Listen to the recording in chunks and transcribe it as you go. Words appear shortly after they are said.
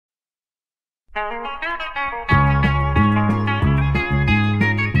I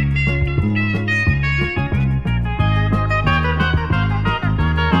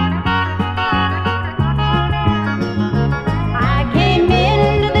came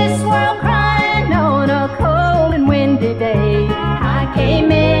into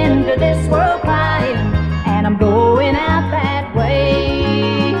this world crying, and I'm going out that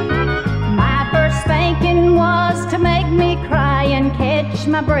way. My first spanking was to make me cry and catch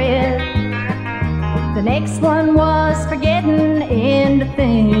my breath. The next one was for getting into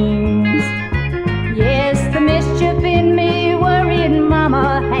things. Yes, the mischief in me worried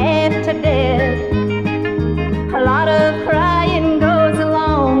Mama half to death. A lot of crying goes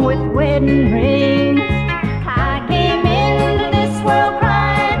along with wedding rings. I came into this world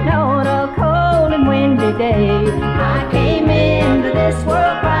crying,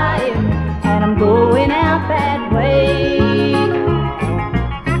 and I'm going out that way.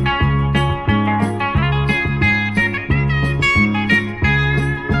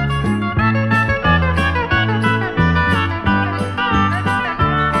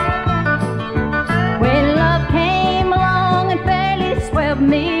 When love came along and fairly swept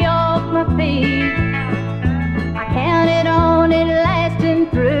me off my feet, I counted on it lasting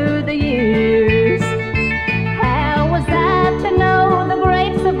through the years.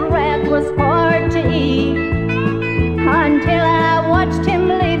 Was hard to eat until I watched him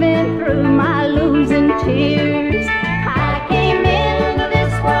leaving through my losing tears.